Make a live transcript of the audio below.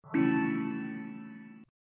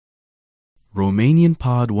Romanian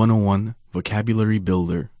Pod 101 Vocabulary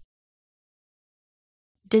Builder.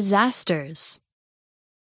 Disasters.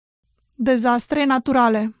 Dezastre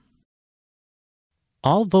naturale.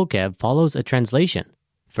 All vocab follows a translation.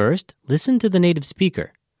 First, listen to the native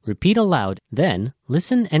speaker. Repeat aloud, then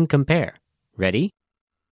listen and compare. Ready?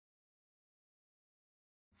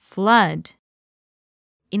 Flood.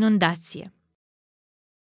 Inundație.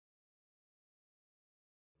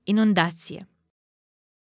 Inundație.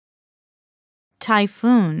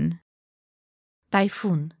 Typhoon.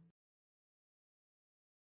 Typhoon.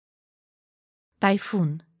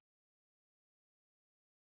 Typhoon.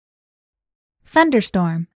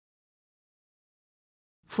 Thunderstorm.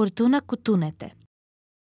 Furtună cu tunete.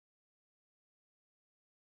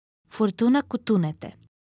 Furtună cu tunete.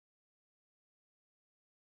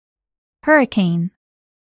 Hurricane.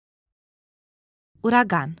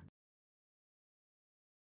 Uragan.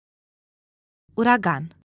 Uragan.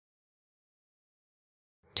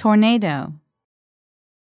 Tornado.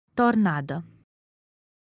 Tornadă.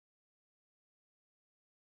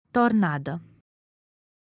 Tornadă.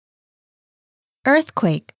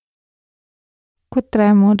 Earthquake.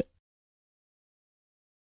 Cutremur.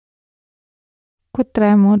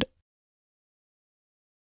 Cutremur.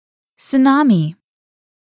 Tsunami.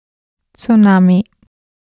 Tsunami.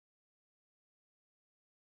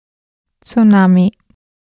 Tsunami.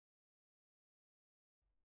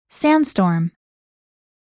 Sandstorm.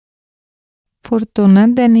 Furtună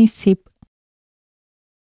de nisip.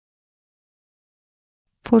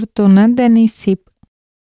 Furtună de nisip.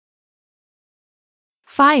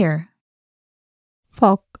 Fire.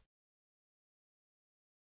 Foc.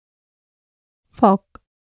 Foc.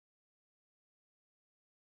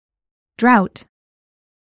 Drought.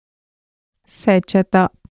 Secetă.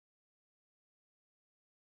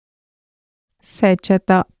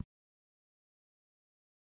 Secetă.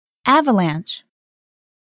 Avalanche.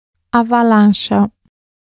 Avalanșă.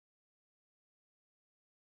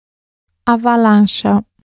 Avalanșă.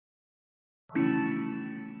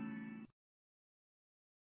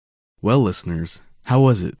 Well, listeners, how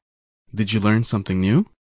was it? Did you learn something new?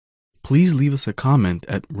 Please leave us a comment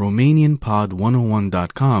at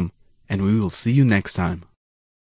RomanianPod101.com and we will see you next time.